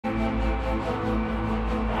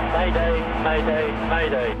Mayday, mayday,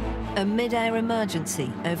 mayday. A mid-air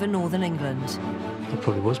emergency over northern England. I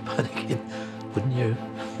probably was panicking, wouldn't you?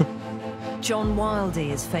 John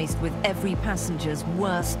Wildey is faced with every passenger's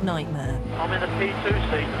worst nightmare. I'm in the P2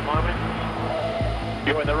 seat at the moment.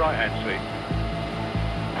 You're in the right-hand seat?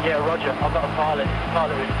 Yeah, roger. I've got a pilot. The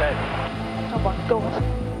pilot is dead. Oh my God.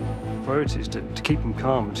 Priority is to keep him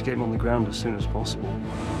calm and to get him on the ground as soon as possible.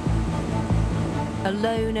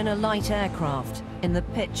 Alone in a light aircraft in the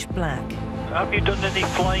pitch black. Have you done any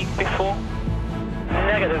flying before?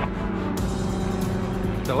 Negative.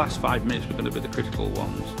 The last 5 minutes were going to be the critical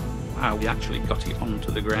ones. How we actually got it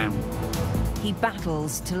onto the ground. He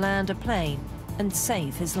battles to land a plane and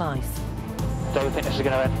save his life. Don't think this is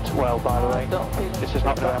going to end well, by the way. This is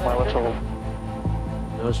not going to end well at all.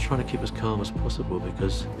 I was trying to keep as calm as possible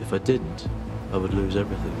because if I didn't, I would lose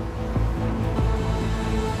everything.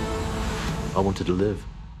 I wanted to live.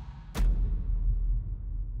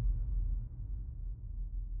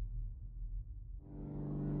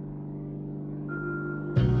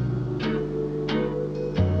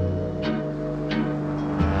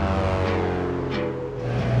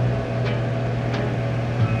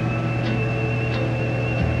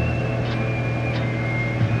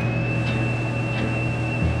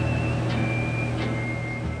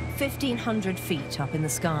 "1,500 feet up in the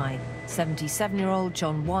sky, 77-year-old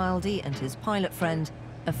John Wildey and his pilot friend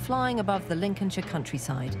are flying above the Lincolnshire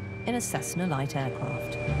countryside in a Cessna light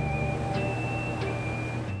aircraft.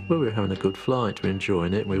 Well, we were having a good flight, we were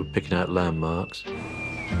enjoying it, we were picking out landmarks. It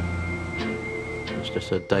was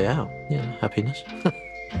just a day out, yeah, happiness.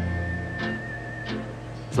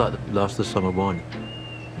 It's like the last of the summer wine.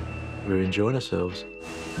 We were enjoying ourselves.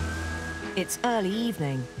 It's early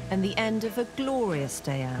evening and the end of a glorious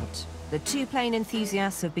day out. The two plane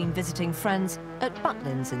enthusiasts have been visiting friends at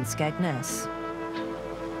Butlins in Skegness.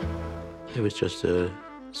 It was just a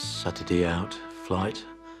Saturday out flight.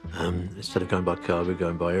 Instead of going by car, we were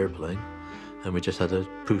going by airplane. And we just had a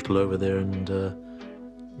poodle over there and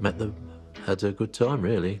had a good time,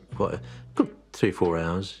 really. Quite a good 3 or 4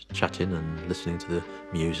 hours chatting and listening to the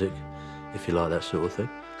music, if you like that sort of thing.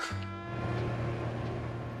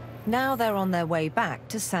 Now they're on their way back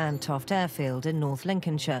to Sandtoft Airfield in North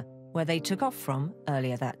Lincolnshire, where they took off from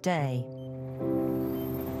earlier that day.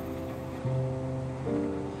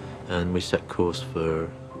 And we set course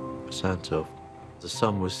for Sandtoft. The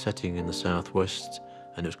sun was setting in the southwest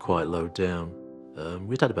and it was quite low down.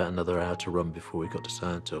 We'd had about another hour to run before we got to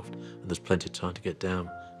Sandtoft, and there's plenty of time to get down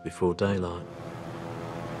before daylight.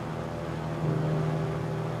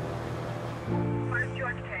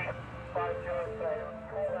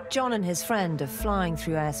 John and his friend are flying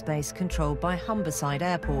through airspace controlled by Humberside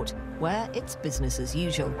Airport, where it's business as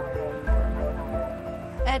usual.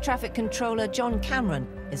 Air traffic controller John Cameron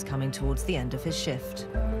is coming towards the end of his shift.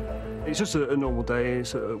 It's just a normal day.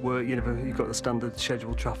 It's at work, you know, you've got the standard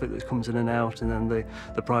scheduled traffic that comes in and out, and then the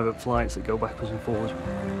private flights that go backwards and forwards.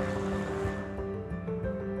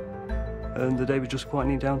 And the day was just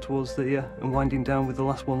quietening down towards the, and winding down with the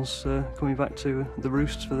last ones coming back to the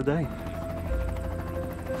roosts for the day.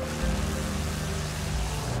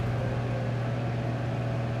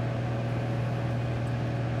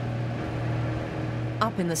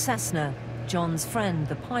 Up in the Cessna, John's friend,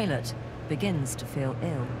 the pilot, begins to feel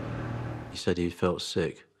ill. He said he felt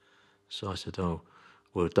sick. So I said, oh,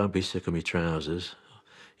 well, don't be sick on my trousers.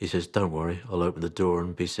 He says, don't worry, I'll open the door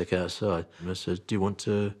and be sick outside. And I said, do you want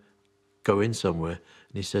to go in somewhere?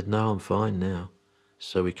 And he said, no, I'm fine now.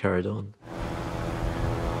 So we carried on.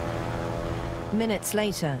 Minutes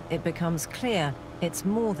later, it becomes clear it's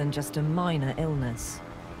more than just a minor illness.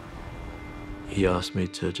 He asked me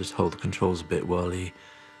to just hold the controls a bit while he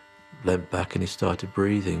leant back and he started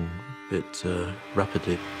breathing a bit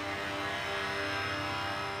rapidly.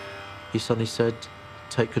 He suddenly said,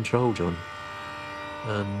 take control, John.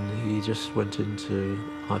 And he just went into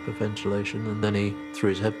hyperventilation and then he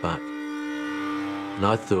threw his head back. And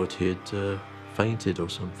I thought he had fainted or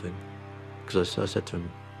something. Because I said to him,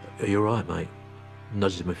 are you all right, mate?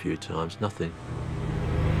 Nudged him a few times, nothing.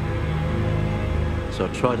 So I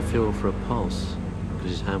tried to feel for a pulse,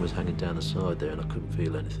 because his hand was hanging down the side there and I couldn't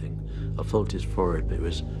feel anything. I felt his forehead, but it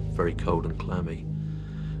was very cold and clammy.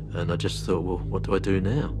 And I just thought, well, what do I do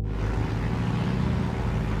now?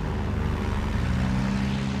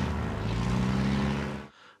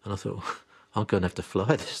 And I thought, I'm going to have to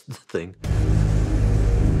fly this thing.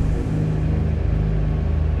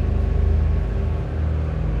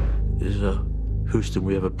 It was a Houston,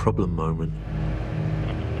 we have a problem moment.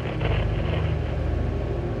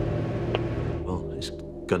 Well, it's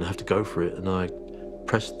going to have to go for it. And I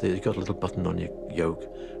pressed you got a little button on your yoke,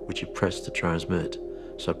 which you press to transmit.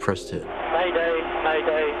 So I pressed it. Mayday,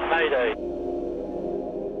 mayday, mayday.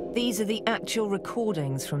 These are the actual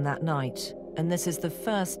recordings from that night, and this is the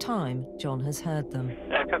first time John has heard them.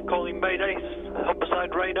 Aircraft calling mayday,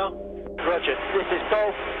 Humberside radar. Roger, this is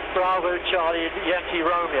Golf Bravo Charlie Yankee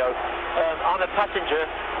Romeo. I'm a passenger.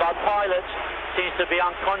 My pilot seems to be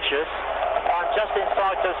unconscious. I'm just in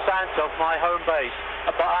sight of Sandtoft, my home base,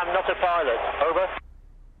 but I'm not a pilot. Over.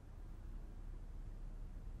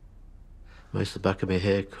 Makes the back of my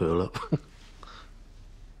hair curl up.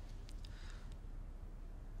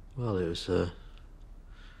 Well, it was an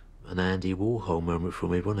Andy Warhol moment for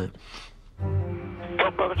me, wasn't it?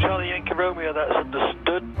 Golf Bravo Charlie Yankee Romeo, that's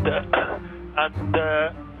understood. And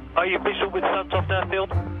are you visual with Sandtoft Airfield?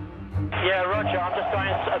 Yeah, Roger, I'm just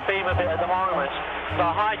going a beam a bit at the moment.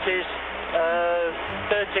 The height is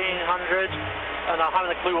 1300 and I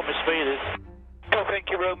haven't a clue what my speed is. Golf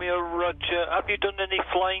Yankee Romeo, Roger. Have you done any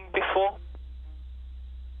flying before?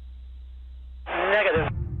 Negative.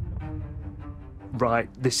 Right,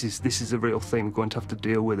 this is a real thing. We're going to have to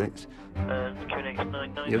deal with it.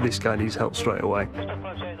 QNX99. Yeah, this guy needs help straight away.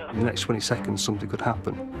 In the next 20 seconds, something could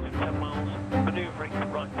happen. 10 miles. Maneuvering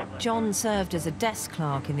right. John served as a desk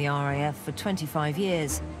clerk in the RAF for 25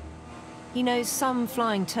 years. He knows some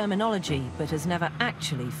flying terminology, but has never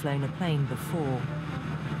actually flown a plane before.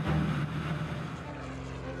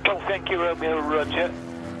 Golf Yankee Romeo, Roger.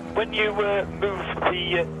 When you move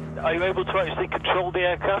the... are you able to actually control the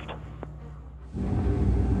aircraft?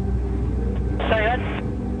 Say that.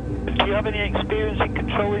 Do you have any experience in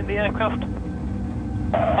controlling the aircraft?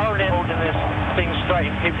 Only holding this thing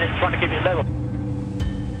straight and trying to keep it level.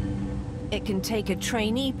 It can take a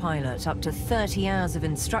trainee pilot up to 30 hours of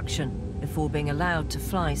instruction before being allowed to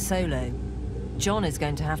fly solo. John is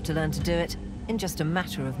going to have to learn to do it in just a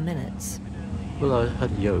matter of minutes. Well, I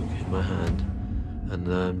had a yoke in my hand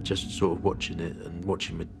and just sort of watching it and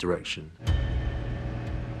watching my direction.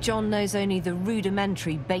 John knows only the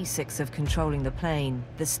rudimentary basics of controlling the plane,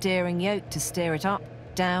 the steering yoke to steer it up,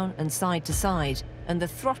 down and side to side, and the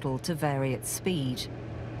throttle to vary its speed.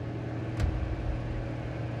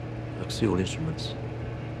 I can see all instruments.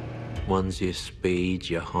 One's your speed,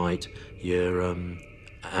 your height, your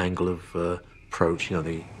angle of approach, you know,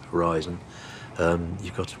 the horizon.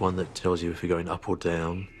 You've got one that tells you if you're going up or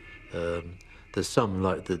down. There's some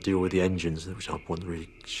like that deal with the engines, which I wasn't really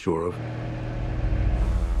sure of.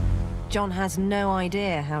 John has no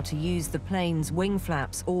idea how to use the plane's wing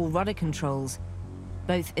flaps or rudder controls,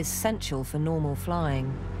 both essential for normal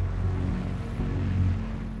flying.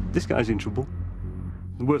 This guy's in trouble.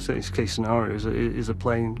 The worst case scenario is a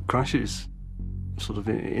plane crashes sort of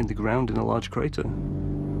in the ground in a large crater.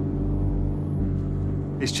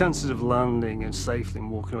 His chances of landing and safely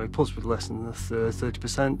and walking away possibly less than a third,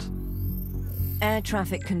 30%. Air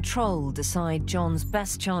traffic control decide John's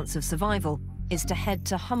best chance of survival is to head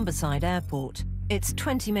to Humberside Airport. It's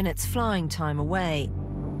 20 minutes flying time away.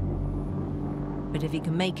 But if he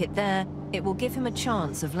can make it there, it will give him a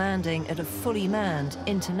chance of landing at a fully manned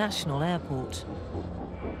international airport.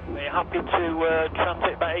 Are you happy to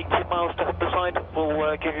transit about 80 miles to Humberside?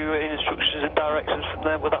 We'll give you instructions and directions from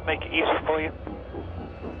there. Will that make it easy for you?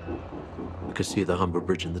 I could see the Humber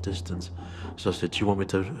Bridge in the distance. So I said, do you want me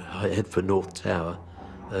to head for North Tower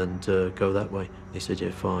and go that way? And he said,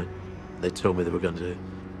 yeah, fine. They told me they were going to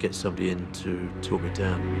get somebody in to talk me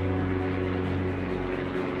down.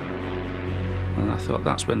 And I thought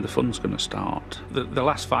that's when the fun's going to start. The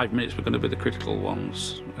last 5 minutes were going to be the critical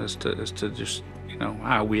ones as to just, you know,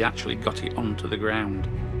 how we actually got it onto the ground.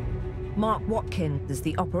 Mark Watkin is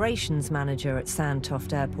the operations manager at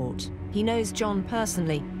Sandtoft Airport. He knows John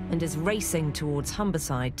personally and is racing towards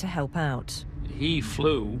Humberside to help out. He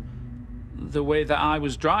flew the way that I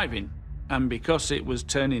was driving. And because it was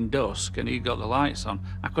turning dusk and he got the lights on,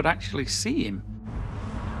 I could actually see him.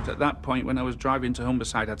 At that point, when I was driving to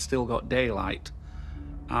Humberside, I'd still got daylight,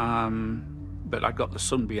 but I got the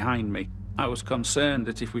sun behind me. I was concerned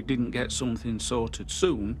that if we didn't get something sorted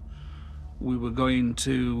soon, we were going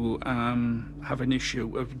to have an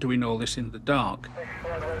issue of doing all this in the dark.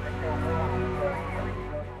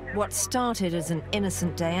 What started as an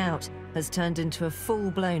innocent day out has turned into a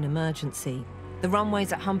full-blown emergency. The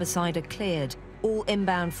runways at Humberside are cleared, all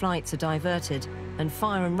inbound flights are diverted, and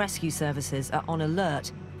fire and rescue services are on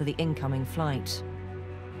alert for the incoming flight.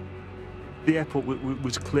 The airport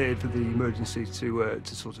was cleared for the emergency to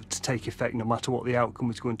take effect, no matter what the outcome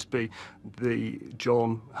was going to be.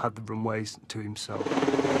 John had the runways to himself.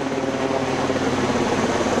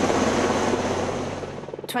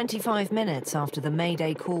 25 minutes after the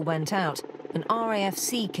mayday call went out, an RAF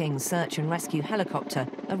Sea King search and rescue helicopter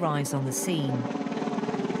arrives on the scene.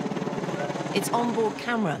 Its onboard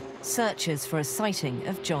camera searches for a sighting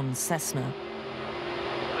of John's Cessna.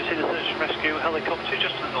 We see the search and rescue helicopter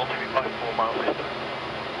just to the north of you by 4 miles distance.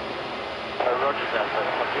 Roger that,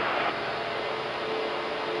 helicopter.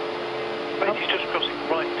 Right, he's just crossing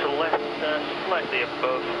right to left, slightly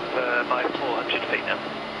above my 400 feet now.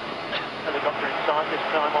 Helicopter in sight, this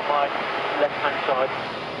time on my left-hand side.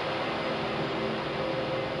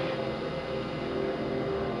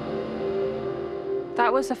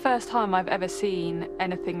 That was the first time I've ever seen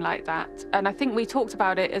anything like that. And I think we talked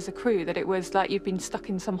about it as a crew, that it was like you've been stuck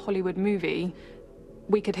in some Hollywood movie.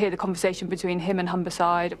 We could hear the conversation between him and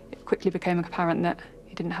Humberside. It quickly became apparent that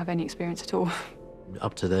he didn't have any experience at all.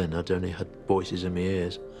 Up to then, I'd only had voices in my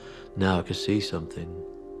ears. Now I could see something,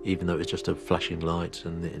 even though it was just a flashing lights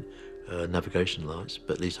and the navigation lights,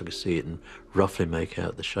 but at least I could see it and roughly make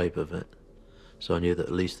out the shape of it. So I knew that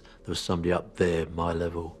at least there was somebody up there, my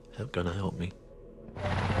level, going to help me.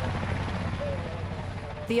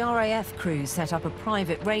 The RAF crew set up a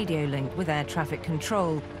private radio link with air traffic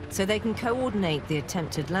control so they can coordinate the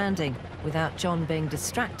attempted landing without John being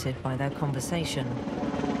distracted by their conversation.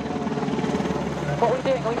 What are we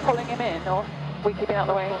doing? Are we following him in, or are we keeping out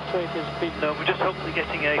of the way? No, we're just hopefully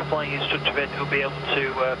getting a flying instructor in who'll be able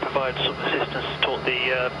to provide some assistance to talk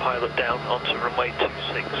the pilot down onto runway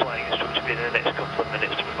 26. Flying instructor will be in the next couple of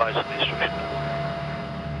minutes to provide some instruction.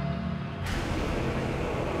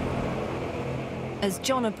 As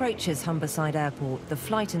John approaches Humberside Airport, the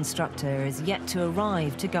flight instructor is yet to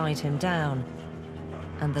arrive to guide him down,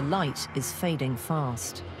 and the light is fading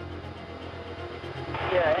fast.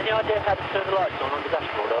 Yeah, any idea how to turn the lights on the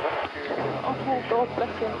dashboard, over? Oh, God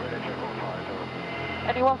bless you.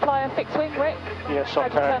 Anyone fly a fixed wing, Rick? Yes, I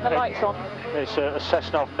can. Turn the lights on. It's a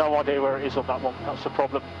Cessna. I've no idea where it is on that one. That's the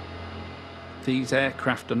problem. These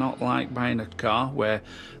aircraft are not like buying a car where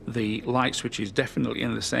the light switch is definitely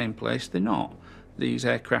in the same place. They're not. These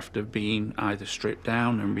aircraft have been either stripped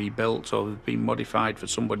down and rebuilt or have been modified for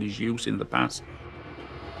somebody's use in the past.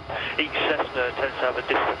 Each Cessna tends to have a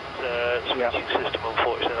different switching system,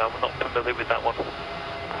 unfortunately. I'm not familiar with that one.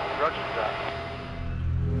 Roger that.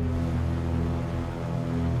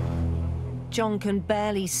 John can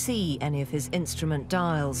barely see any of his instrument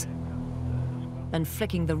dials, and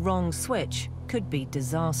flicking the wrong switch could be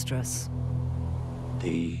disastrous.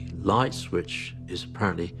 The light switch is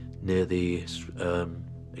apparently near the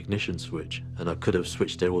ignition switch, and I could have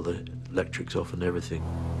switched all the electrics off and everything.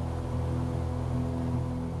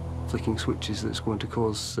 Flicking switches that's going to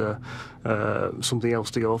cause something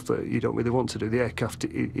else to go off that you don't really want to do. The aircraft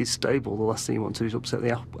is stable. The last thing you want to do is upset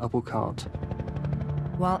the apple cart.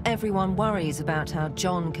 While everyone worries about how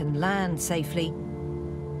John can land safely,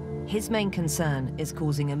 his main concern is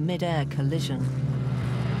causing a mid-air collision.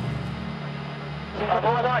 Are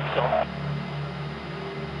my lights on?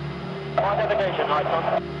 My navigation lights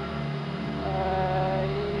on?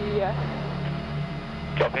 Yeah.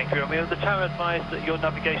 Copy, Romeo. The tower advised that your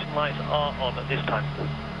navigation lights are on at this time.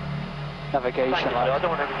 Navigation Thank you, lights. I don't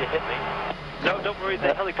want everything to hit me. No, don't worry,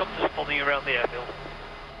 the helicopter's following you around the airfield.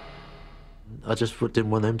 I just didn't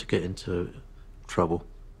want them to get into trouble,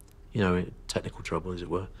 you know, technical trouble, as it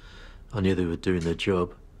were. I knew they were doing their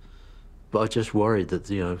job, but I just worried that,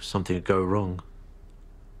 you know, something would go wrong.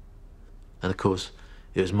 And of course,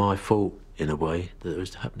 it was my fault, in a way, that it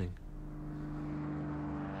was happening.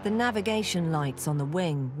 The navigation lights on the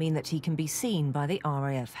wing mean that he can be seen by the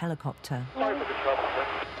RAF helicopter. Sorry for the trouble, sir.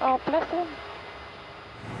 Oh, bless him.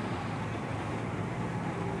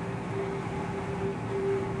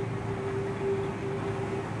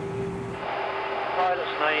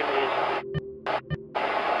 Pilot's name is...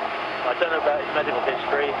 I don't know about his medical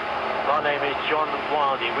history. My name is John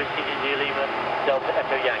Wildy, Whiskey India Lima Delta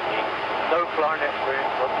Echo Yankee. No flying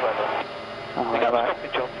experience whatsoever. Oh, We got to stop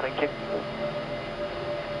it, John, thank you.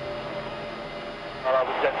 Well, I'm a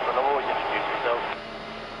gentleman, I've always introduced myself.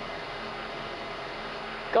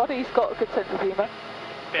 God, he's got a good sense of humour.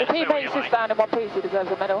 Yes, If he so makes am this I. down in one piece, he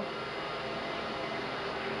deserves a medal.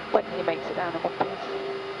 When he makes it down in one piece.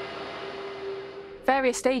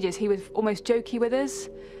 Various stages, he was almost jokey with us,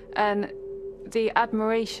 and the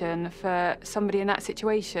admiration for somebody in that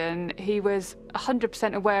situation, he was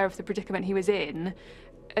 100% aware of the predicament he was in.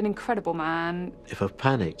 An incredible man. If I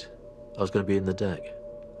panicked, I was going to be in the deck.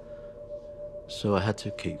 So I had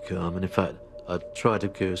to keep calm, and in fact, I tried to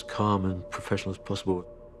go as calm and professional as possible.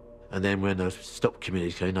 And then when I stopped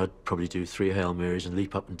communicating, I'd probably do 3 Hail Marys and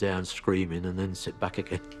leap up and down screaming and then sit back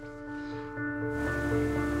again.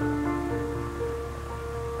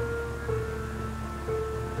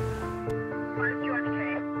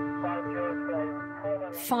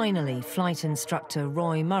 Finally, flight instructor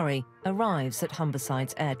Roy Murray arrives at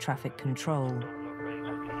Humberside's air traffic control.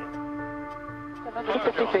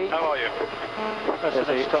 750 feet. How are you? That's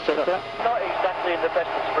an instructor. Not exactly in the best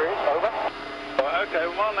of spirits, over. Right, okay,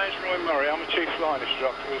 well, my name's Roy Murray. I'm a chief flying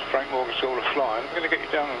instructor with Frank Morgan School of Flying. I'm going to get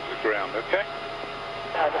you down onto the ground, okay?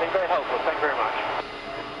 That's been very helpful. Thank you very much.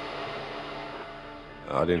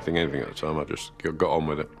 I didn't think anything at the time. I just got on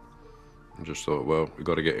with it. I just thought, well, we've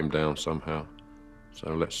got to get him down somehow.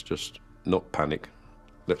 So let's just not panic.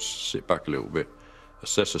 Let's sit back a little bit,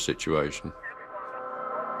 assess the situation.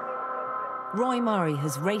 Roy Murray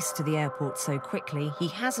has raced to the airport so quickly, he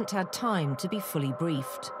hasn't had time to be fully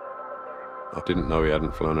briefed. I didn't know he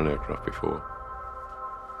hadn't flown an aircraft before.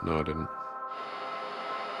 No, I didn't.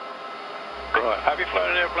 Right, have you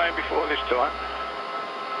flown an airplane before this time?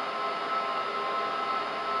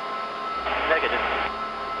 Negative.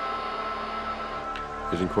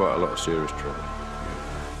 He's in quite a lot of serious trouble.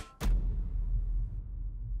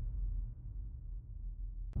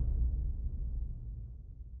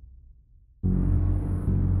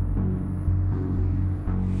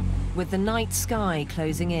 With the night sky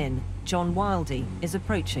closing in, John Wildey is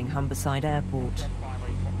approaching Humberside Airport.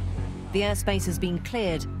 The airspace has been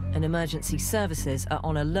cleared and emergency services are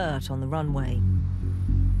on alert on the runway.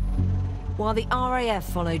 While the RAF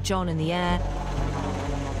follow John in the air,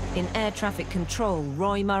 in air traffic control,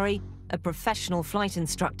 Roy Murray, a professional flight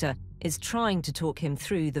instructor, is trying to talk him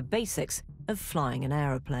through the basics of flying an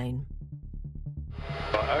aeroplane.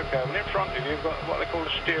 Right, okay, well, in front of you, you've got what they call a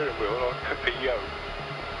steering wheel, or a yoke.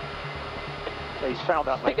 He's found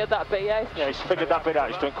that, mate. Figured that bit, yeah. Yeah, he's figured that bit out.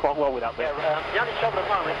 He's doing quite well with that bit. Yeah, the only trouble at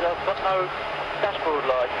the moment is I've got no dashboard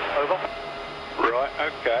light. Over. Right,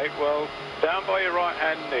 okay, well, down by your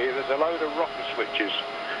right-hand knee, there's a load of rocker switches.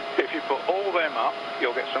 If you put all them up,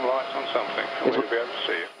 you'll get some lights on something, and we'll be able to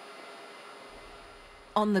see you.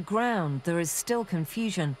 On the ground, there is still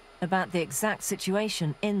confusion about the exact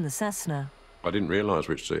situation in the Cessna. I didn't realise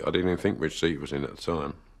which seat. I didn't even think which seat was in at the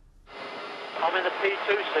time. I'm in the P2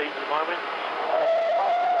 seat at the moment.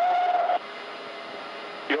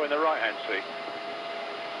 You're in the right-hand seat.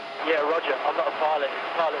 Yeah, roger. I'm not a pilot.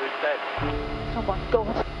 It's a pilot who's dead. Oh my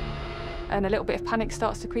God. And a little bit of panic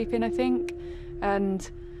starts to creep in, I think. And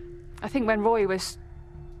I think when Roy was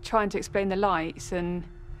trying to explain the lights and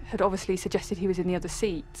had obviously suggested he was in the other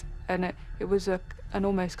seat, and it was an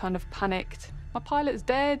almost kind of panicked, my pilot's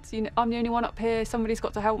dead, you know, I'm the only one up here, somebody's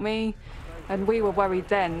got to help me. And we were worried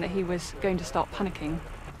then that he was going to start panicking,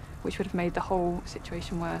 which would have made the whole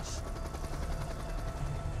situation worse.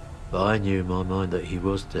 But I knew in my mind that he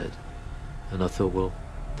was dead. And I thought, well,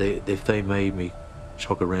 if they made me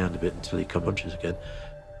jog around a bit until he come conscious again,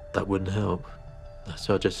 that wouldn't help.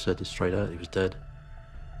 So I just said it straight out, he was dead.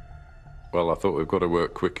 Well, I thought we've got to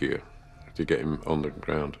work quick here to get him on the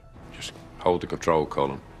ground. Just hold the control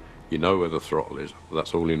column. You know where the throttle is.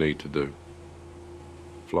 That's all you need to do.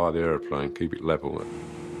 Fly the aeroplane, keep it level.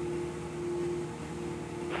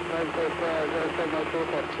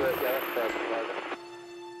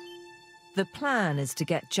 The plan is to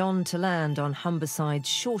get John to land on Humberside's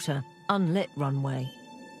shorter, unlit runway.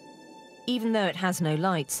 Even though it has no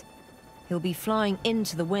lights, he'll be flying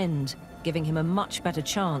into the wind, giving him a much better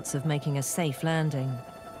chance of making a safe landing.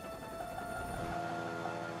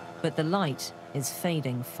 But the light is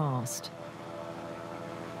fading fast.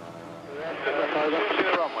 You see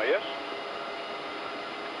the runway, yes?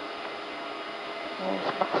 Oh,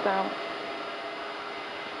 it's maxed out.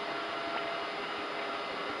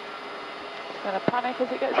 It's going to panic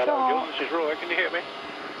as it gets Hello, dark. John, this is Roy. Can you hear me?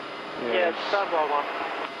 Yeah, standby one.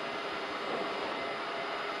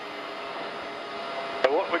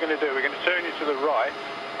 So what we're going to do, we're going to turn you to the right,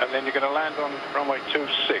 and then you're going to land on runway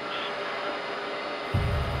 26.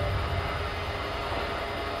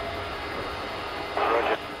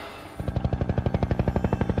 Roger.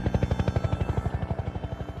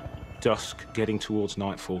 Dusk, getting towards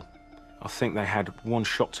nightfall. I think they had one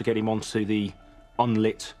shot to get him onto the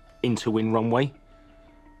unlit interwind runway,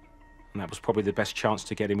 and that was probably the best chance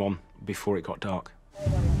to get him on before it got dark.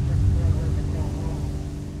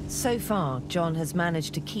 So far, John has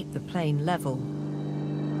managed to keep the plane level.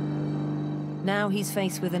 Now he's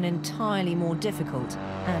faced with an entirely more difficult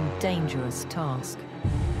and dangerous task.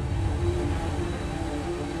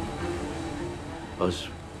 I was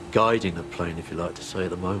guiding the plane, if you like to say,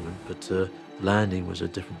 at the moment, but landing was a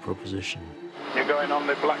different proposition. You're going on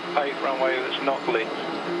the black paint runway that's not lit.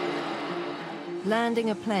 Landing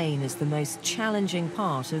a plane is the most challenging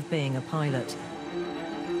part of being a pilot.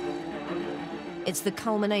 It's the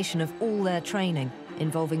culmination of all their training,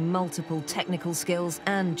 involving multiple technical skills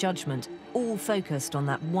and judgment, all focused on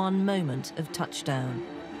that one moment of touchdown.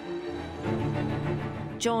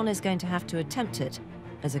 John is going to have to attempt it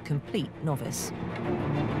as a complete novice.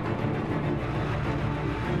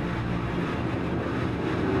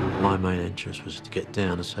 My main interest was to get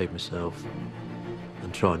down and save myself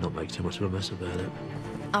and try and not make too much of a mess about it.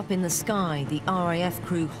 Up in the sky, the RAF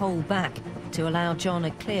crew hold back to allow John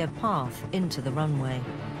a clear path into the runway.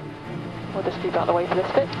 We'll just move out the way for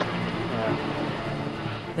this bit.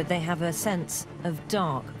 But they have a sense of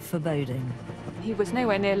dark foreboding. He was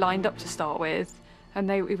nowhere near lined up to start with, and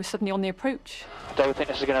he was suddenly on the approach. I don't think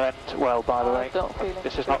this is going to end well, by the way.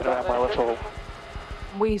 This is not going to end well at all.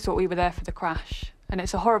 We thought we were there for the crash, and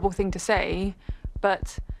it's a horrible thing to say,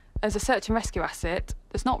 but as a search and rescue asset,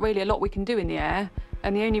 there's not really a lot we can do in the air,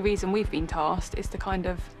 and the only reason we've been tasked is to kind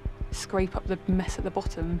of scrape up the mess at the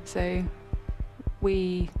bottom, so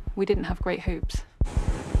we didn't have great hopes.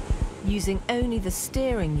 Using only the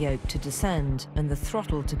steering yoke to descend and the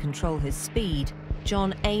throttle to control his speed,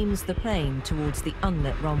 John aims the plane towards the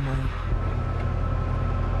unlit runway.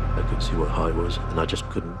 I couldn't see what height was, and I just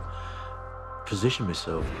couldn't position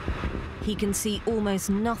myself. He can see almost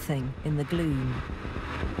nothing in the gloom.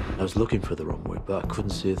 I was looking for the runway, but I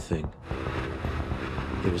couldn't see a thing.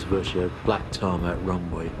 It was virtually a black tarmac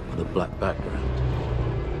runway on a black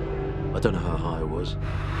background. I don't know how high it was.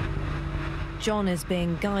 John is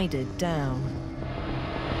being guided down.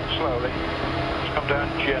 Slowly. Just come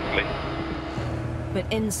down gently.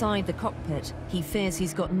 But inside the cockpit, he fears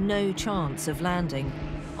he's got no chance of landing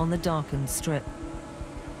on the darkened strip.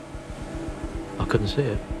 I couldn't see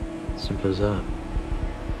it. Simple as that.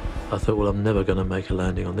 I thought, well, I'm never going to make a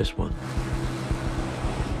landing on this one.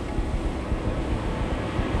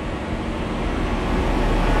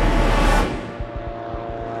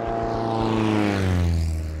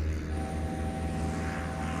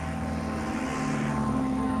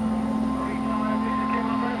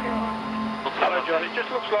 It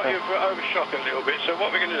just looks like you've overshot a little bit, so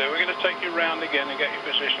what we're going to do, we're going to take you round again and get your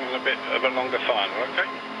position in a bit of a longer final, okay?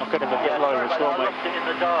 I'm going to move it lower as well, I lost it in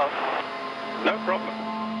the dark. No problem.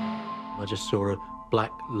 I just saw a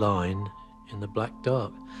black line in the black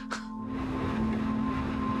dark.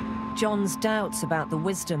 John's doubts about the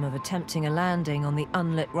wisdom of attempting a landing on the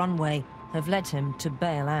unlit runway have led him to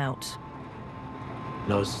bail out.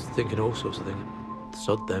 And I was thinking all sorts of things.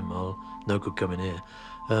 Sod them, no good coming here.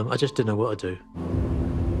 I just didn't know what to do.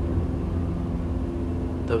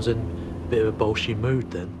 I was in a bit of a bolshy mood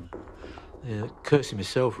then. Yeah, cursing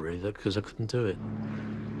myself really, because I couldn't do it.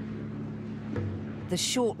 The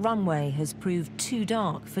short runway has proved too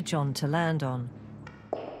dark for John to land on.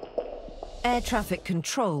 Air traffic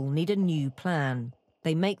control need a new plan.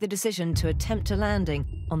 They make the decision to attempt a landing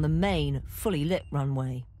on the main, fully lit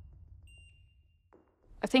runway.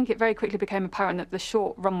 I think it very quickly became apparent that the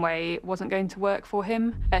short runway wasn't going to work for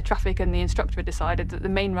him. Air traffic and the instructor had decided that the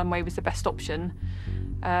main runway was the best option,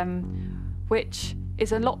 which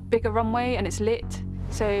is a lot bigger runway and it's lit,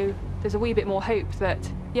 so there's a wee bit more hope that,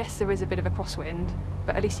 yes, there is a bit of a crosswind,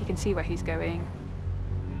 but at least he can see where he's going.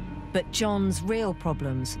 But John's real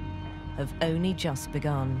problems have only just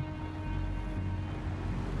begun.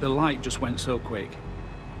 The light just went so quick.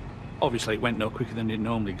 Obviously, it went no quicker than it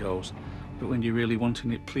normally goes. But when you're really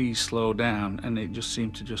wanting it, please slow down, and it just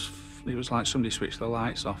seemed to it was like somebody switched the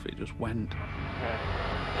lights off, it just went.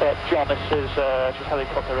 John, this is just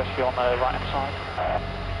helicopter rescue on the right-hand side.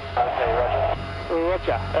 Okay,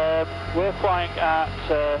 Roger. We're flying at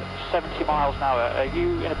 70 miles an hour. Are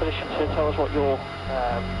you in a position to tell us what your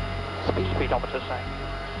speedometer is saying?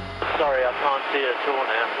 Sorry, I can't see it at all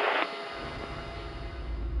now.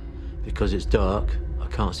 Because it's dark, I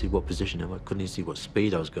can't see what position I couldn't even see what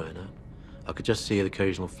speed I was going at. I could just see the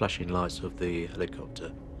occasional flashing lights of the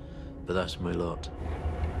helicopter, but that's my lot.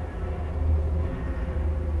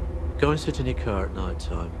 Go and sit in your car at night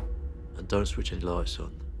time and don't switch any lights on,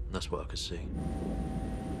 and that's what I could see.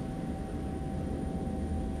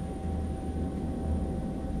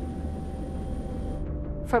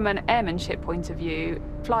 From an airmanship point of view,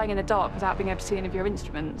 flying in the dark without being able to see any of your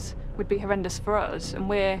instruments would be horrendous for us, and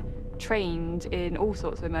we're trained in all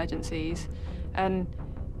sorts of emergencies, and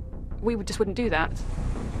we just wouldn't do that.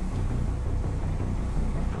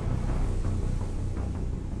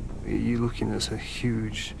 You're looking at a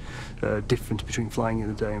huge difference between flying in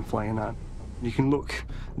the day and flying at night. You can look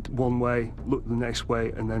one way, look the next way,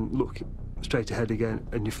 and then look straight ahead again,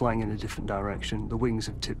 and you're flying in a different direction. The wings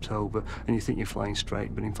have tipped over, and you think you're flying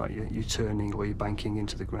straight, but in fact you're turning or you're banking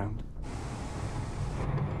into the ground.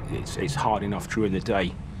 It's hard enough during the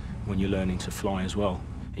day when you're learning to fly as well.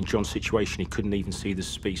 In John's situation, he couldn't even see the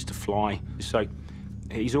speeds to fly, so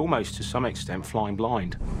he's almost, to some extent, flying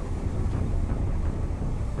blind.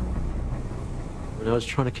 And I was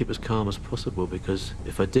trying to keep as calm as possible because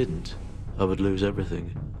if I didn't, I would lose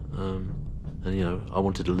everything. And, you know, I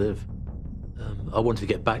wanted to live. I wanted to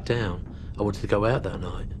get back down. I wanted to go out that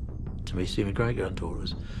night to see my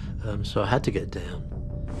great-granddaughters. So I had to get down.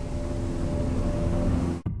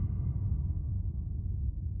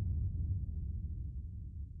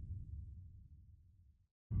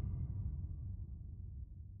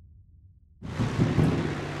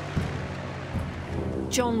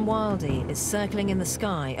 John Wildey is circling in the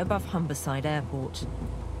sky above Humberside Airport.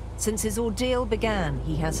 Since his ordeal began,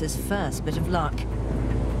 he has his first bit of luck.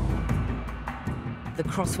 The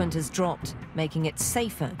crosswind has dropped, making it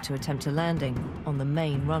safer to attempt a landing on the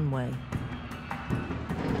main runway.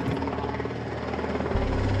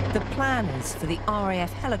 The plan is for the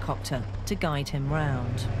RAF helicopter to guide him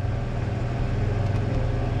round.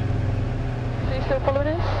 Are you still following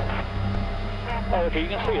us? Oh, okay, you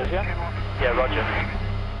can see us, yeah? Yeah, roger.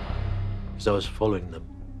 Because I was following them.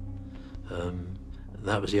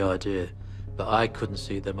 That was the idea. But I couldn't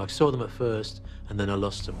see them. I saw them at first, and then I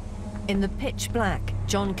lost them. In the pitch black,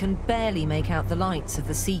 John can barely make out the lights of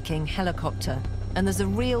the Sea King helicopter, and there's a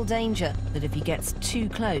real danger that if he gets too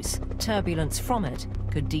close, turbulence from it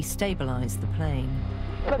could destabilize the plane.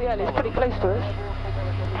 Bloody hell, it's pretty close to us.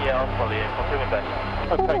 Yeah, I'll follow you. I'll do my best.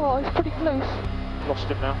 Okay. Oh, it's pretty close. Lost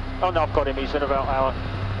him now. Oh, no, I've got him. He's at about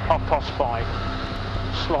 5:30.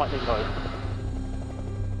 Slightly low.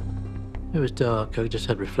 It was dark. I just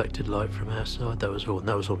had reflected light from outside. That was all. And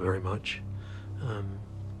that was all very much.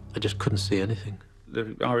 I just couldn't see anything.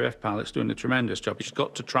 The RAF pilot's doing a tremendous job. She's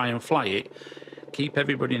got to try and fly it, keep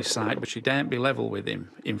everybody in sight, but she daren't be level with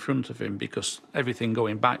him, in front of him, because everything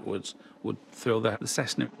going backwards would throw the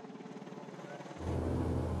Cessna.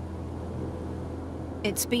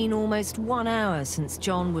 It's been almost 1 hour since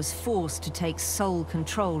John was forced to take sole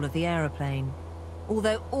control of the aeroplane.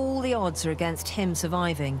 Although all the odds are against him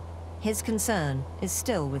surviving, his concern is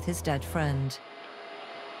still with his dead friend.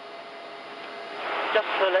 Just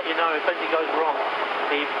to let you know, if anything goes wrong,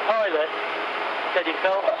 the pilot said he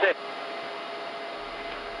felt sick.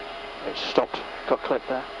 It stopped. Got clipped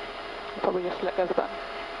there. Probably just let go of the button.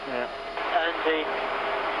 Yeah. And he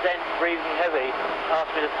then, breathing heavy,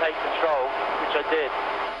 asked me to take control, which I did.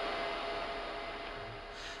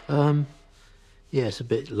 Yeah, it's a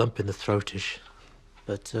bit lump in the throatish,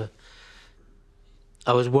 but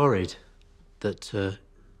I was worried that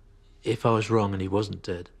if I was wrong and he wasn't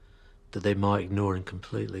dead, that they might ignore him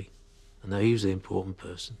completely, and that he was the important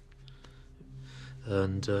person.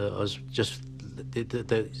 And I was just,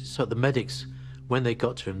 so the medics, when they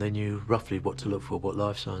got to him, they knew roughly what to look for, what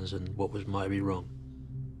life signs and what might be wrong.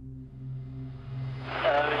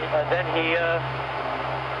 Then he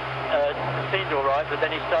seemed all right, but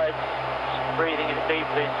then he started breathing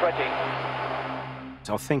deeply and sweating.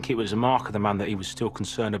 I think it was a mark of the man that he was still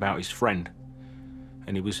concerned about his friend,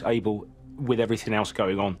 and he was able, with everything else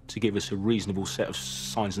going on, to give us a reasonable set of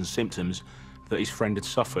signs and symptoms that his friend had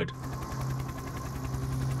suffered.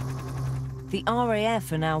 The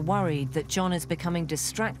RAF are now worried that John is becoming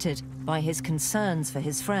distracted by his concerns for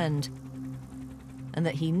his friend and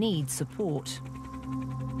that he needs support.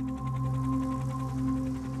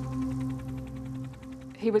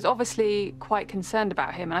 He was obviously quite concerned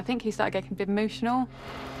about him, and I think he started getting a bit emotional.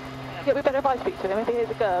 Yeah, we better if I speak to him, if he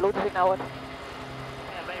is a girl, or does he know one?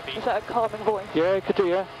 Yeah, maybe. Is that a calming voice? Yeah, it could do,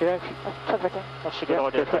 yeah. Sounds okay. That's a good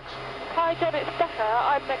idea, thanks. Hi John, it's Becca.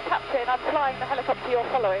 I'm the captain. I'm flying the helicopter you're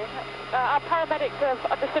following. Our paramedics have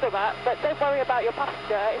understood all that, but don't worry about your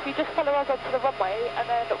passenger. If you just follow us onto the runway, and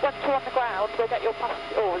then once you're on the ground, we'll get your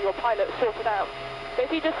passenger or your pilot sorted out. But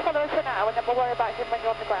if you just follow us for now, and then we'll worry about him when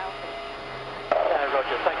you're on the ground. Yeah,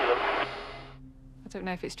 roger. Thank you, Luke. I don't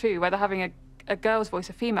know if it's true, whether having a girl's voice,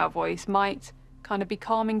 a female voice, might kind of be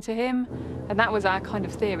calming to him. And that was our kind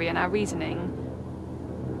of theory and our reasoning.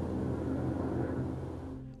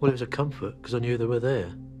 Well, it was a comfort, because I knew they were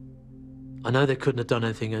there. I know they couldn't have done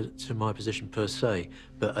anything to my position per se,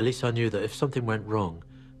 but at least I knew that if something went wrong,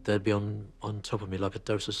 they'd be on top of me like a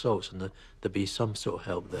dose of salts, and there'd be some sort of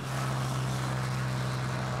help there.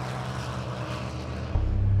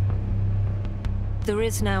 There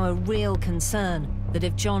is now a real concern that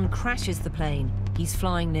if John crashes the plane, he's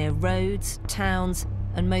flying near roads, towns,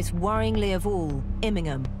 and most worryingly of all,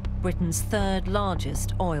 Immingham, Britain's third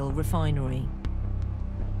largest oil refinery.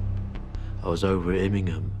 I was over at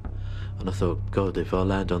Immingham, and I thought, God, if I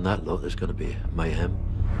land on that lot, there's going to be mayhem.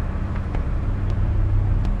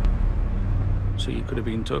 So you could have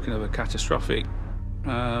been talking of a catastrophic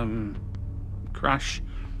crash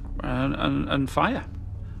and fire,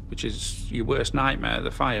 which is your worst nightmare. The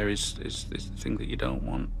fire is the thing that you don't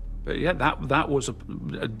want. But yeah, that was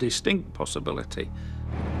a distinct possibility.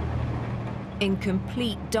 In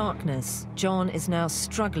complete darkness, John is now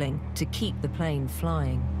struggling to keep the plane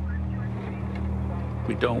flying.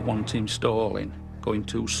 We don't want him stalling, going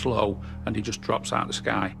too slow, and he just drops out of the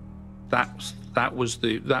sky. That was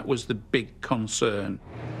the big concern.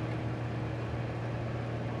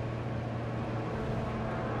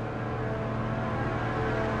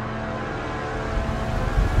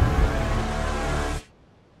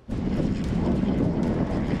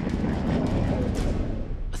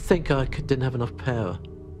 I think I didn't have enough power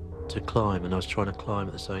to climb, and I was trying to climb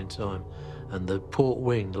at the same time, and the port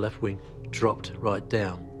wing, the left wing, dropped right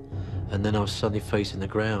down, and then I was suddenly facing the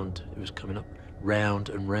ground. It was coming up round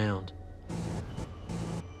and round.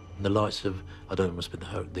 And the lights of, I don't know, it must have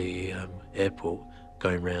been the airport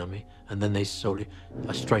going round me, and then I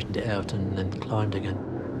straightened it out and then climbed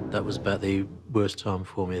again. That was about the worst time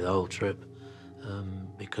for me the whole trip,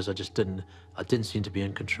 because I didn't seem to be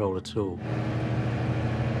in control at all.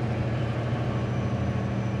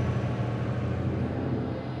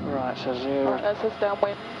 Right, so 0. Right, that's us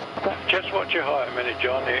downwind. Just watch your height a minute,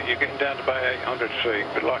 John. You're getting down to about 800 feet,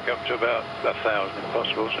 but like up to about 1,000 if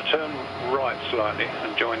possible. So turn right slightly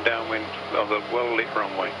and join downwind of the well-lit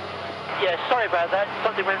runway. Yeah, sorry about that.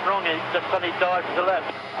 Something went wrong. It just suddenly dived to the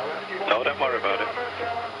left. No, don't worry about it.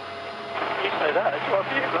 You say that, it's right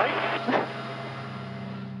for you, mate.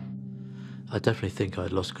 I definitely think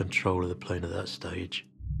I'd lost control of the plane at that stage.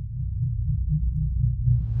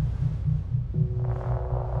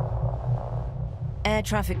 Air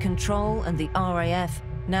traffic control and the RAF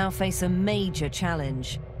now face a major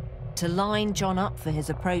challenge: to line John up for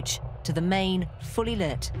his approach to the main, fully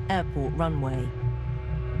lit airport runway.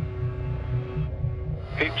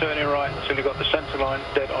 Keep turning right until you've got the centre line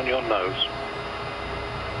dead on your nose.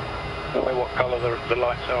 Tell me what colour the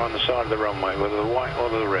lights are on the side of the runway, whether the white or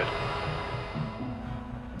the red.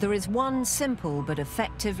 There is one simple but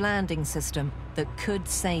effective landing system that could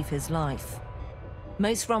save his life.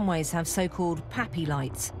 Most runways have so-called PAPI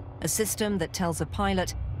lights, a system that tells a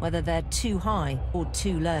pilot whether they're too high or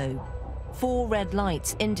too low. 4 red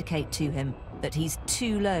lights indicate to him that he's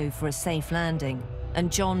too low for a safe landing,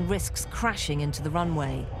 and John risks crashing into the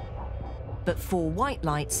runway. But 4 white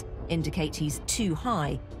lights indicate he's too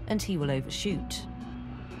high and he will overshoot.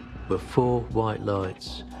 But 4 white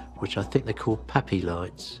lights, which I think they call PAPI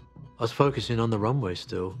lights. I was focusing on the runway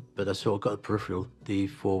still, but I sort of got the peripheral, the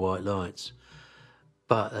 4 white lights.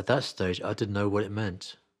 But at that stage, I didn't know what it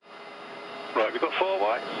meant. Right, we've got 4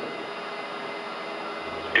 whites.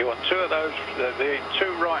 You want 2 of those, the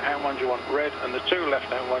 2 right-hand ones you want red, and the 2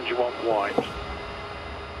 left-hand ones you want white.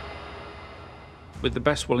 With the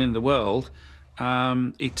best will in the world,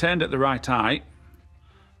 he turned at the right height,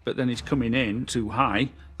 but then he's coming in too high.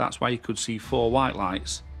 That's why he could see 4 white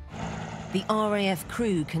lights. The RAF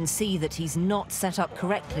crew can see that he's not set up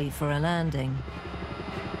correctly for a landing.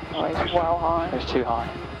 Oh, it's well high. It's too high.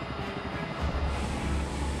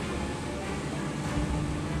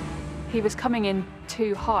 He was coming in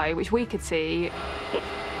too high, which we could see.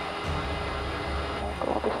 Oh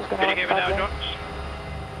God, this is going to Can you hear me now, John?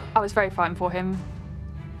 I was very frightened for him.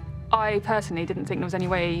 I personally didn't think there was any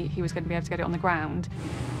way he was going to be able to get it on the ground.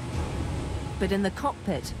 But in the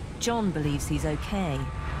cockpit, John believes he's okay.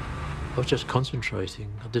 I was just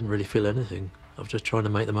concentrating. I didn't really feel anything. I was just trying to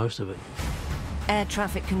make the most of it. Air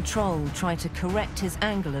traffic control tried to correct his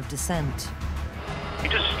angle of descent.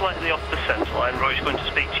 You're just slightly off the centre line. Roy's going to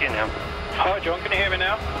speak to you now. Hi, John, can you hear me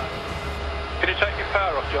now? Can you take your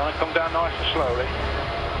power off, John, and come down nice and slowly?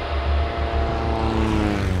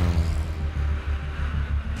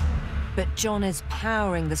 But John is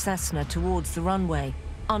powering the Cessna towards the runway,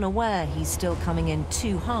 unaware he's still coming in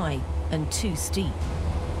too high and too steep.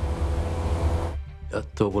 I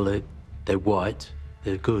thought, well, they're white,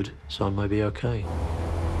 they're good, so I may be okay.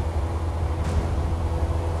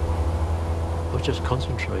 I was just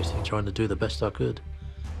concentrating, trying to do the best I could.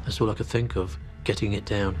 That's all I could think of, getting it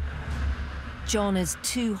down. John is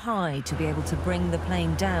too high to be able to bring the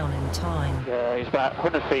plane down in time. Yeah, he's about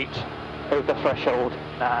 100 feet over the threshold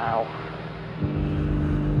now.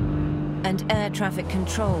 And air traffic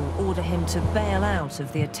control order him to bail out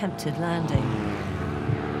of the attempted landing.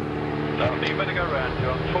 No, you better go round,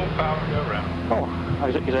 John. Full power and go round. Oh,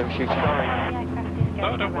 he's overshooting.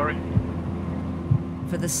 No, don't worry.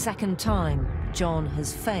 For the second time, John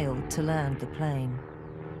has failed to land the plane.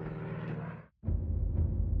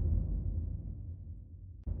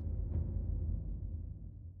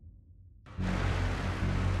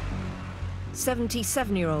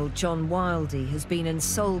 "77-year-old John Wildey has been in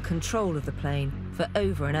sole control of the plane for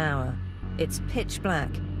over an hour. It's pitch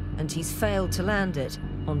black, and he's failed to land it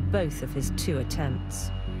on both of his 2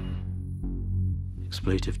 attempts.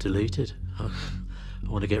 Expletive deleted. I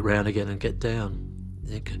want to get round again and get down.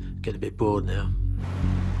 Get a bit bored now.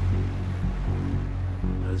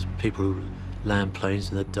 There's people who land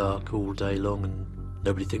planes in the dark all day long and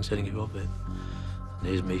nobody thinks anything of it. And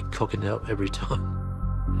here's me cocking it up every time.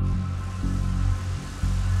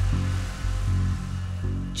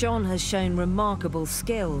 John has shown remarkable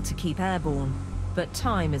skill to keep airborne, but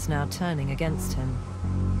time is now turning against him.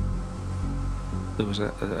 There was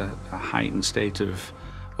a heightened state of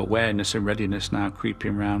awareness and readiness now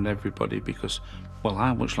creeping around everybody because, well,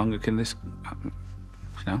 how much longer can this, you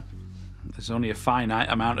know, there's only a finite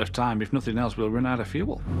amount of time. If nothing else, we'll run out of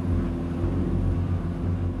fuel.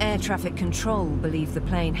 Air traffic control believe the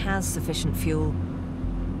plane has sufficient fuel,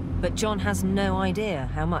 but John has no idea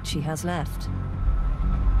how much he has left.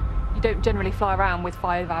 You don't generally fly around with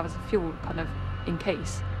 5 hours of fuel kind of in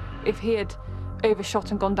case. If he had overshot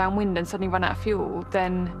and gone downwind and suddenly run out of fuel,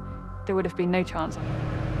 then there would have been no chance.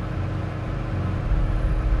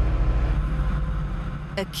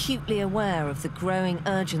 Acutely aware of the growing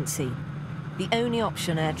urgency, the only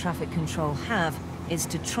option air traffic control have is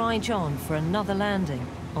to try John for another landing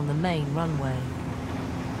on the main runway.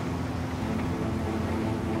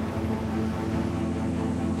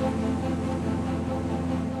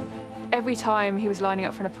 Every time he was lining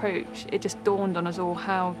up for an approach, it just dawned on us all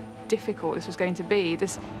how difficult this was going to be.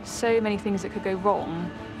 There's so many things that could go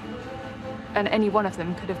wrong, and any one of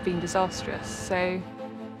them could have been disastrous. So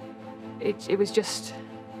it was just,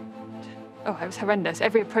 oh, it was horrendous.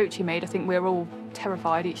 Every approach he made, I think we were all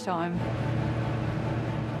terrified each time.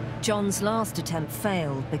 John's last attempt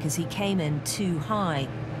failed because he came in too high.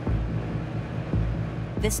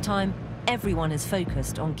 This time, everyone is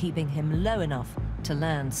focused on keeping him low enough to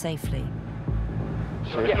land safely.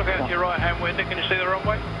 So just look out to your right-hand window. Can you see the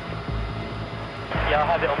runway? Yeah, I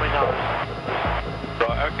have it on my nose.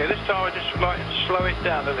 Right, okay, this time I just like to slow it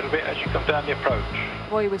down a little bit as you come down the approach.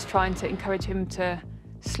 Roy was trying to encourage him to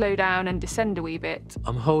slow down and descend a wee bit.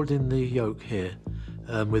 I'm holding the yoke here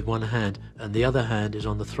with one hand, and the other hand is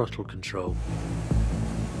on the throttle control.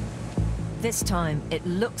 This time, it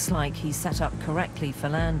looks like he's set up correctly for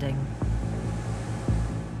landing.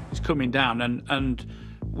 It's coming down, and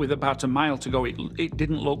with about a mile to go, it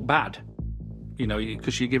didn't look bad, you know,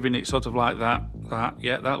 because you're giving it sort of like that.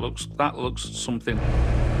 Yeah, that looks something.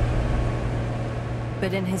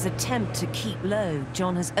 But in his attempt to keep low,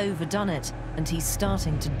 John has overdone it, and he's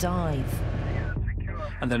starting to dive.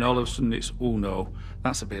 And then all of a sudden it's, oh no,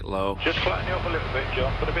 that's a bit low. Just flatten you up a little bit,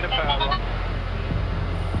 John. Put a bit of power on.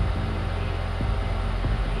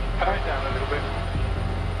 Power it down a little bit.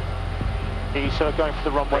 He's going for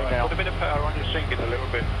the runway now. Put a bit of power on, you're sinking a little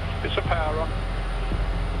bit. Bits of power on.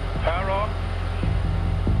 Power on.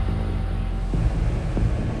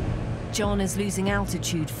 John is losing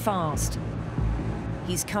altitude fast.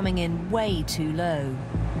 He's coming in way too low.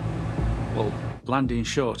 Well, landing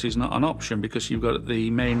short is not an option because you've got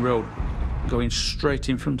the main road going straight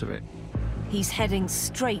in front of it. He's heading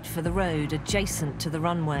straight for the road adjacent to the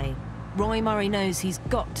runway. Roy Murray knows he's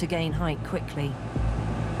got to gain height quickly.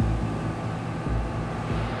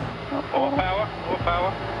 More power, more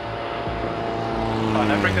power. Right,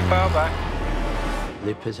 now bring the power back.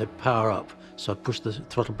 They said power up, so I pushed the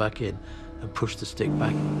throttle back in and pushed the stick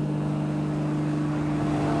back.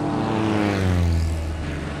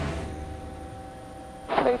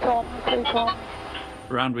 Slow on.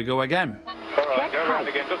 Round we go again. All right, go round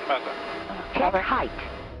again, doesn't matter. Check height.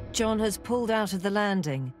 John has pulled out of the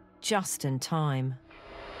landing just in time.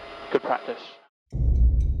 Good practice.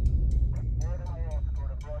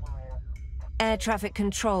 Air traffic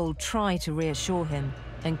control try to reassure him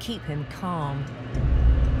and keep him calm.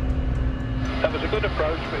 That was a good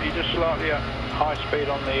approach, but you just slightly at high speed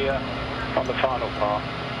on the final part.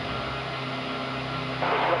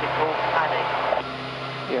 It's what they call panic.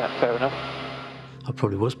 Yeah, fair enough. I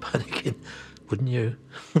probably was panicking, wouldn't you?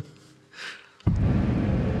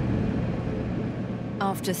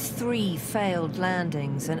 After 3 failed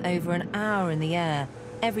landings and over an hour in the air,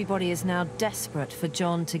 everybody is now desperate for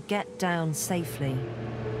John to get down safely.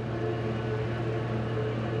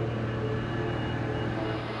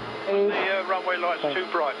 The runway light's too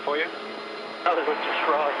bright for you. No, it was just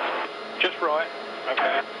right. Just right.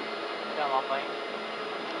 Okay. Come on, mate.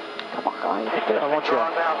 Come on, guys. It's just Come on, my dry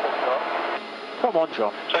John. mouth that's not. Come on,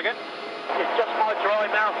 John. Second. It's just my dry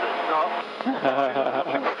mouth that's not.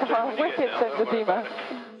 Wicked emphysema.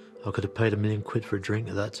 I could have paid £1 million for a drink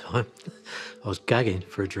at that time. I was gagging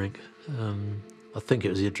for a drink. I think it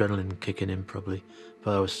was the adrenaline kicking in probably,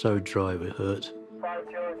 but I was so dry it hurt.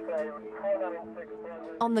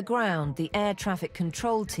 On the ground, the air traffic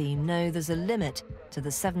control team know there's a limit to the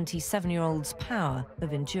 77-year-old's power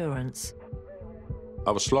of endurance.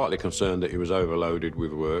 I was slightly concerned that he was overloaded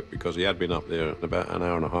with work because he had been up there about an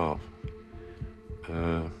hour and a half.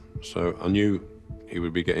 So I knew he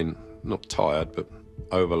would be getting, not tired, but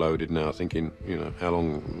overloaded now, thinking, you know, how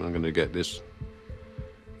long am I going to get this?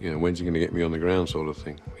 You know, when's he going to get me on the ground sort of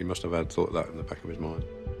thing. He must have had thought that in the back of his mind.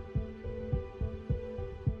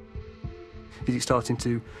 Is he starting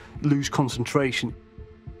to lose concentration?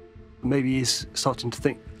 Maybe he's starting to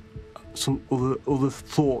think some other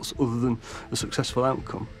thoughts other than a successful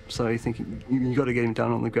outcome. So you're thinking, you've got to get him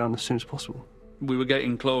down on the ground as soon as possible. We were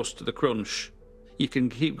getting close to the crunch. You can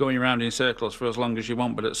keep going around in circles for as long as you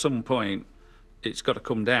want, but at some point, it's got to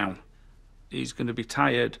come down. He's going to be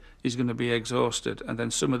tired, he's going to be exhausted, and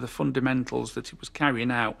then some of the fundamentals that he was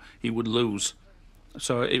carrying out, he would lose.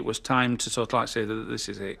 So it was time to sort of like say that this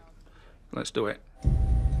is it. Let's do it.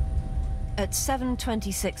 At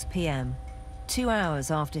 7:26 p.m, 2 hours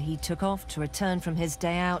after he took off to return from his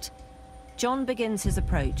day out, John begins his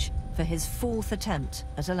approach for his 4th attempt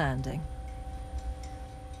at a landing.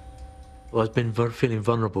 Well, I've been feeling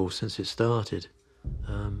vulnerable since it started,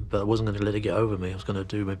 but I wasn't going to let it get over me. I was going to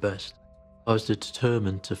do my best. I was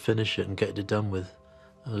determined to finish it and get it done with.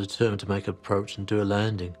 I was determined to make an approach and do a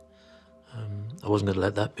landing. I wasn't going to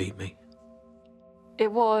let that beat me.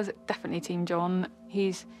 It was definitely Team John.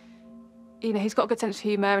 He's got a good sense of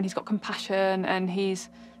humour and he's got compassion and he's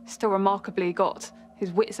still remarkably got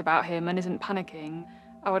his wits about him and isn't panicking.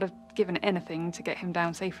 I would have given anything to get him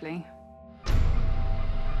down safely.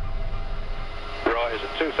 Right, it's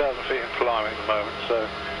at 2,000 feet and climbing at the moment, so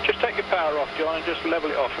just take your power off, John, and just level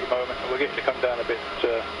it off at the moment, and we'll get you to come down a bit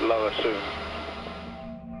lower soon.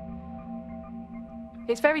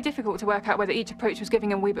 It's very difficult to work out whether each approach was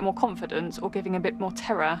giving him a wee bit more confidence or giving a bit more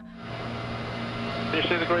terror. Can you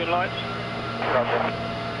see the green lights? Roger.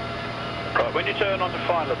 Right, when you turn on the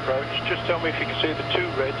final approach, just tell me if you can see the 2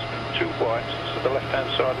 reds and 2 whites to the left-hand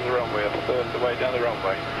side of the runway, or the way down the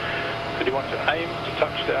runway. And you want to aim to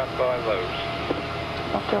touch down by those.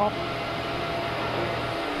 Okay, on.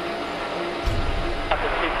 I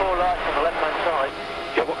can see 4 lights on the left-hand side.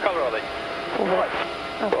 Yeah, what colour are they? White.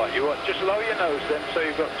 Oh. Right, you want just lower your nose then, so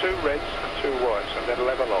you've got 2 reds and 2 whites, and then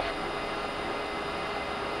level off.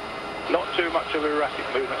 Not too much of erratic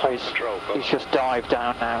movement on control. He's just dived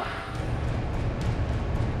down now.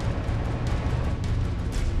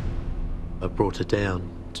 I brought her down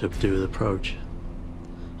to do the approach,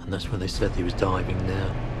 and that's when they said he was diving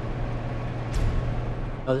now.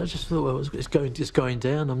 I just thought, well, it's going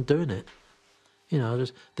down. I'm doing it. You know,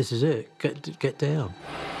 this is it. Get down.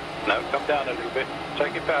 No, come down a little bit.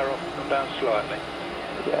 Take your power off. Come down slightly.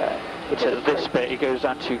 Yeah, it's at this bit he goes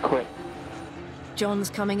down too quick.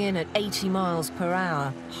 John's coming in at 80 miles per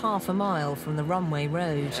hour, half a mile from the runway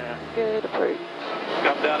road. Yeah. Good approach.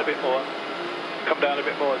 Come down a bit more. Come down a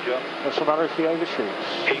bit more, John. What's the matter if he overshoots?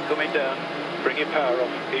 Keep coming down. Bring your power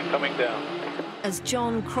off. Keep coming down. As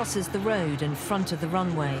John crosses the road in front of the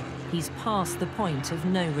runway, he's past the point of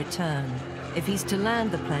no return. If he's to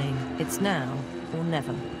land the plane, it's now or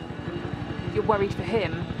never. You're worried for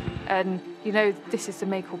him, and you know this is the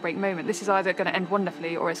make or break moment. This is either going to end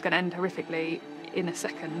wonderfully or it's going to end horrifically in a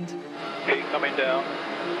second. Keep coming down.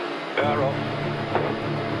 Power off.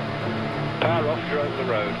 Power off, you're over the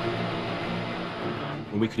road.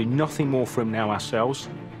 And we can do nothing more for him now ourselves.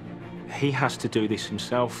 He has to do this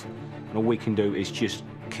himself, and all we can do is just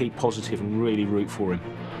keep positive and really root for him.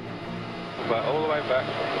 Right, all the way back.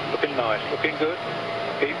 Looking nice, looking good.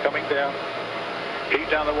 Keep coming down. Keep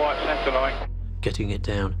down the white centre line. Getting it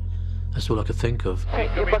down. That's all I could think of.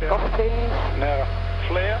 Take your butt off, please. Now,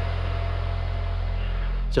 clear.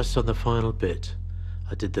 Just on the final bit,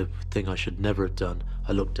 I did the thing I should never have done.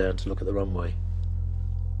 I looked down to look at the runway,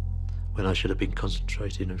 when I should have been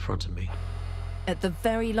concentrating in front of me. At the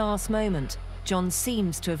very last moment, John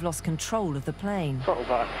seems to have lost control of the plane. Throttle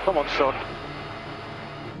back. Come on, son.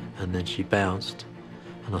 And then she bounced,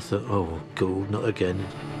 and I thought, oh, God, not again.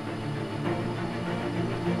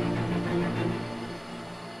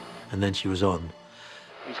 And then she was on.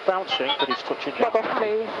 He's bouncing, but he's touching down. Off,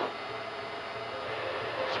 please.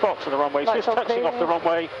 Spots on the runway. He's just touching off the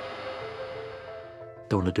runway.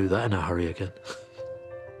 Don't want to do that in a hurry again.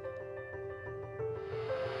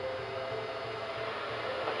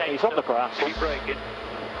 Okay, he's on the brass. Keep braking.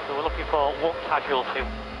 So we're looking for 1 casualty.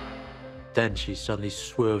 Then she suddenly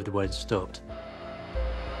swerved away and stopped.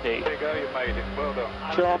 There you go, you made it. Well done.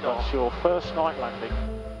 John, that's your first night landing.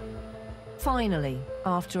 Finally,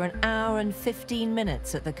 after an hour and 15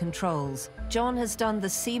 minutes at the controls, John has done the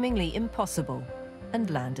seemingly impossible and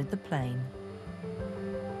landed the plane.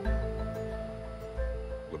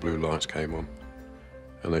 blue lights came on.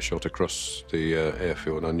 And they shot across the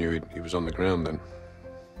airfield. I knew he was on the ground then.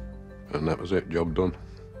 And that was it, job done.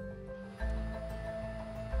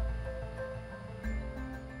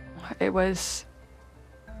 It was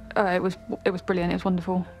brilliant. It was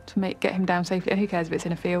wonderful to get him down safely. And who cares if it's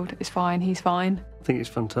in a field? It's fine. He's fine. I think it's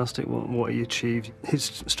fantastic what he achieved. His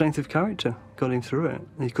strength of character got him through it.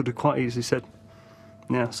 He could have quite easily said,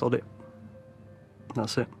 "Yeah, sod it.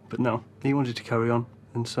 That's it." But no, he wanted to carry on,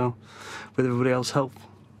 and so, with everybody else's help,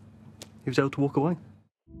 he was able to walk away.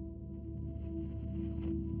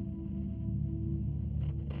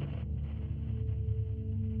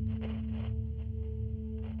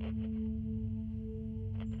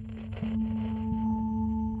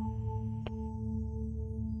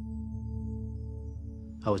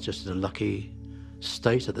 I was just in a lucky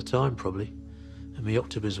state at the time, probably, and my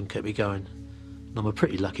optimism kept me going. And I'm a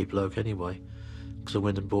pretty lucky bloke anyway, because I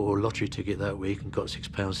went and bought a lottery ticket that week and got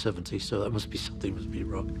 £6.70, so that must be something must be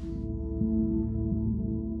wrong.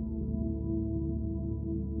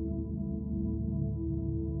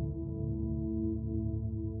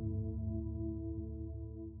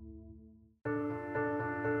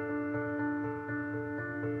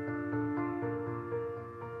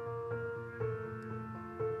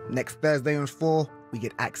 Next Thursday on 4, we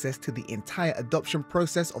get access to the entire adoption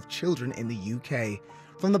process of children in the UK.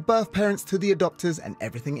 From the birth parents to the adopters and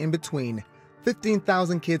everything in between.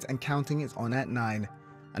 15,000 kids and counting is on at 9.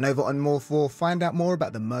 And over on More 4, find out more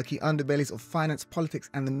about the murky underbellies of finance, politics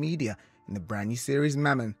and the media in the brand new series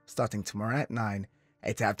Mammon, starting tomorrow at 9.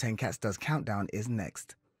 8 out of 10 Cats Does Countdown is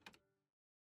next.